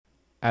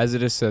As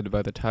it is said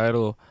by the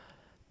title,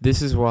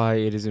 this is why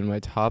it is in my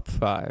top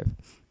 5.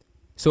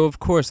 So of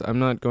course I'm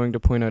not going to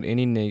point out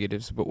any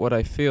negatives, but what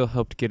I feel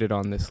helped get it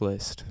on this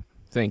list.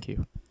 Thank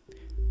you.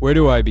 Where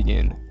do I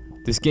begin?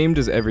 This game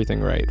does everything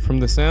right, from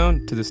the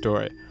sound to the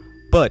story.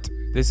 But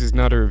this is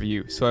not a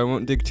review, so I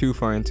won't dig too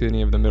far into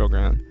any of the middle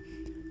ground.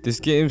 This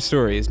game's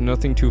story is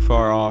nothing too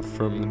far off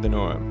from the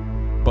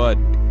norm, but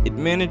it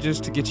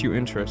manages to get you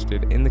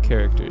interested in the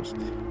characters,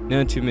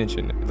 not to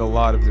mention the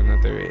lot of them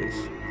that there is.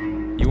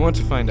 You want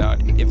to find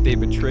out if they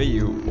betray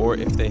you or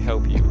if they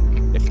help you,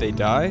 if they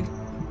die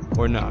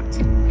or not.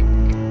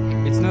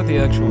 It's not the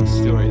actual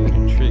story that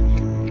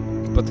intrigues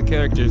you, but the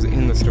characters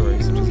in the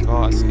story, such as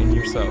Voss and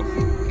yourself,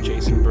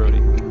 Jason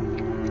Brody.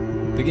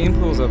 The game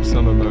pulls up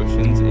some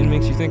emotions and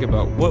makes you think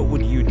about what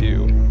would you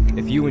do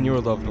if you and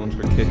your loved ones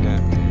were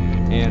kidnapped.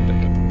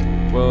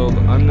 And, well,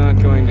 I'm not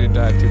going to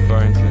dive too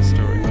far into this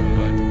story,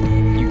 but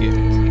you get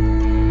it.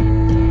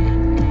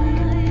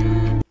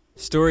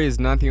 Story is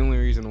not the only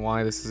reason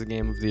why this is a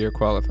Game of the Year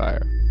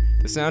qualifier.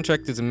 The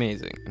soundtrack is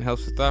amazing and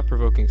helps with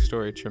thought-provoking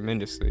story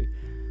tremendously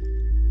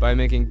by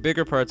making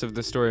bigger parts of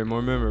the story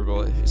more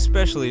memorable,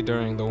 especially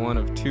during the one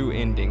of 2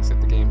 endings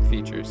that the game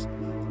features.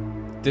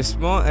 This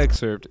small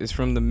excerpt is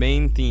from the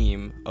main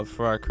theme of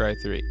Far Cry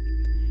 3,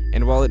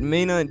 and while it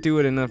may not do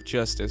it enough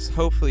justice,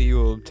 hopefully you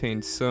will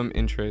obtain some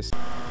interest.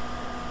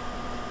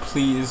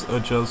 Please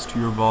adjust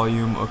your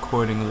volume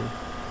accordingly.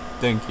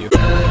 Thank you.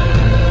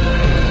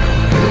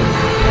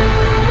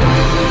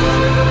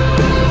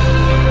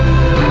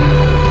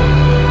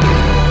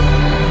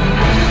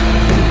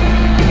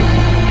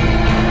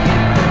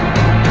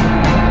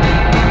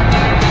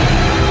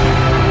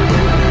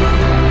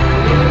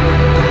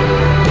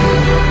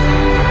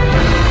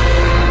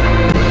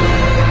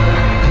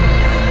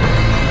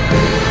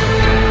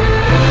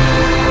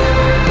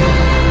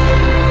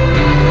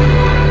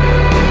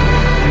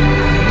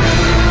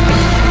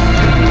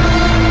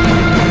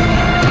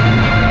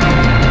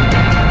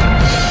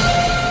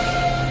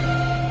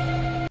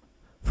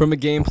 From a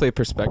gameplay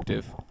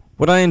perspective,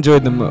 what I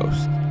enjoyed the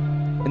most,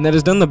 and that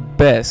has done the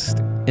best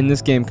in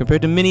this game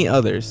compared to many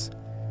others,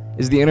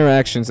 is the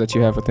interactions that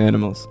you have with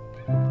animals.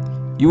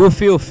 You will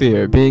feel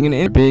fear being in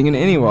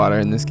any water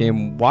in this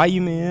game. Why,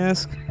 you may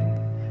ask?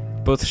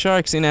 Both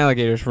sharks and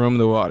alligators roam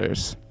the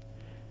waters.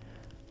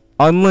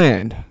 On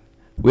land,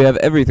 we have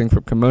everything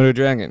from Komodo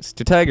dragons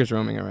to tigers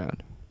roaming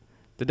around.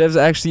 The devs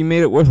actually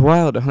made it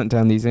worthwhile to hunt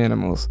down these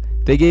animals.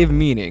 They gave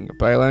meaning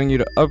by allowing you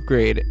to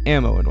upgrade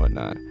ammo and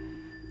whatnot.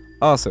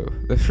 Also,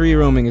 the free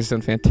roaming is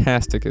done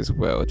fantastic as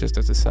well, just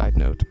as a side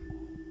note.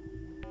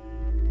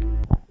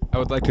 I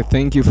would like to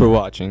thank you for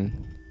watching.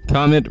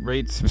 Comment,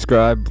 rate,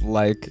 subscribe,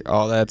 like,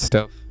 all that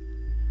stuff.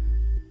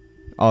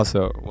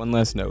 Also, one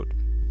last note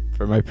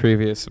for my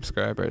previous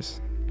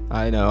subscribers.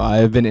 I know, I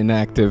have been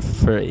inactive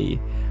for to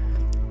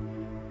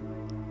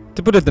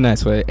put it the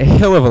nice way, a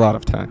hell of a lot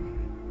of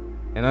time.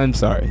 And I'm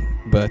sorry,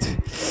 but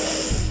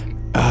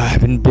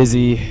I've been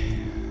busy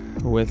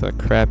with a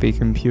crappy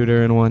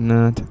computer and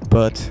whatnot,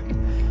 but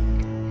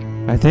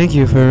I thank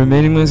you for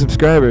remaining my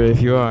subscriber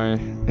if you are,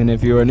 and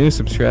if you are a new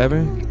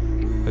subscriber,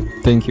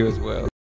 thank you as well.